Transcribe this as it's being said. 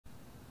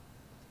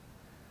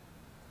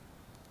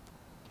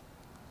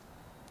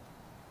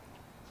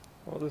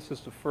Well, this is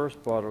the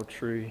first bottle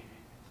tree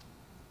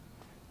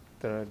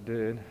that I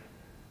did.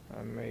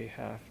 I may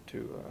have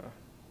to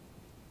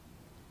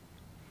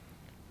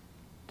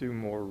do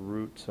more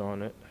roots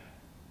on it.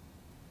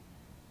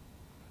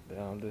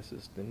 Now this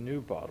is the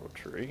new bottle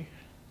tree.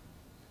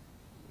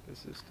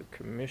 This is the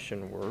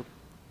commission work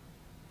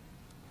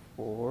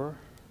for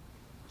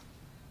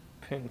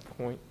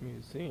Pinpoint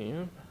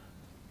Museum.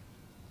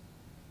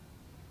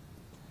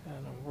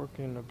 And I'm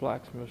working in the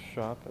blacksmith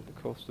shop at the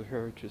Coastal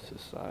Heritage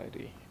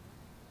Society.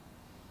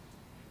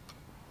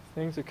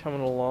 Things are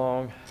coming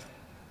along.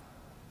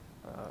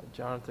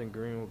 Jonathan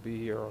Green will be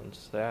here on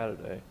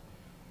Saturday,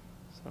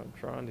 so I'm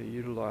trying to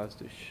utilize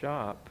the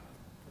shop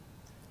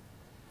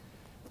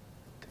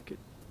to get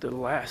the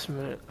last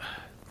minute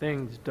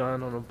things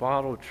done on a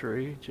bottle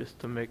tree just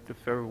to make the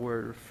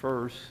February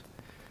 1st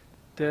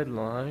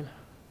deadline.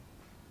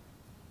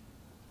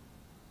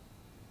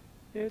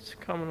 It's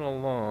coming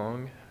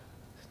along.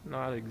 It's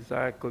not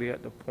exactly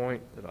at the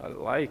point that I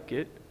like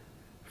it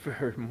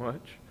very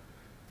much,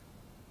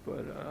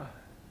 but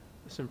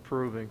it's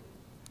improving.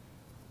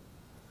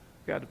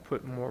 Got to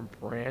put more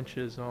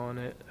branches on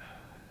it.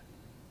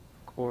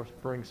 Of course,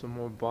 bring some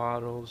more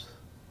bottles.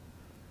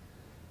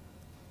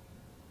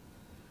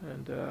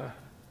 And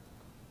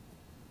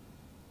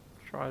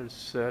try to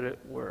set it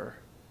where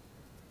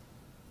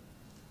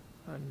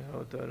I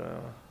know that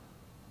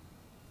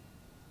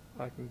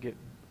I can get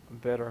a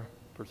better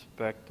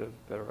perspective,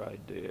 better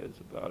ideas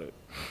about it.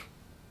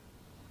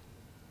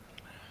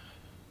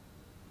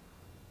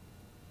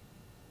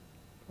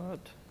 But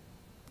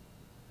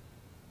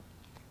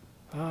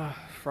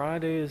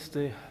Friday is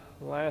the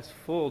last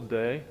full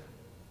day.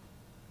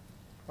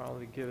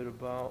 Probably give it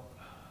about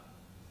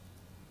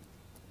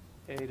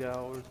 8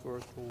 hours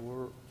worth of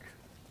work.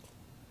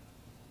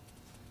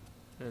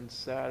 And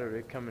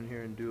Saturday come in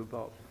here and do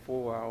about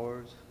 4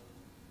 hours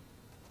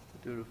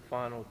to do the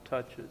final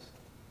touches.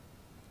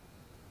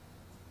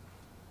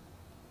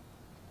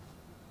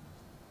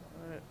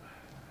 Alright.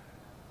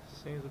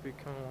 Seems to be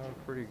coming along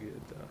pretty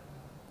good though.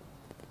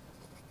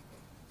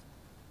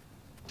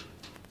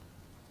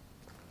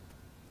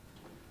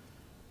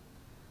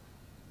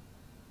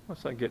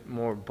 Once I get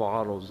more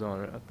bottles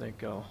on it, I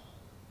think I'll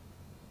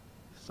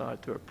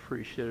start to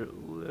appreciate it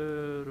a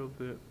little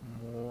bit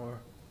more,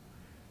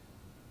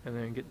 and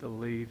then get the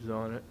leaves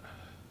on it.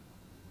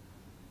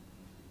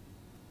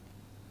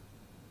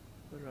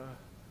 But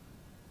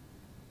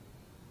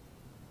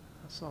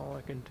that's all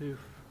I can do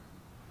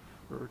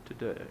for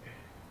today.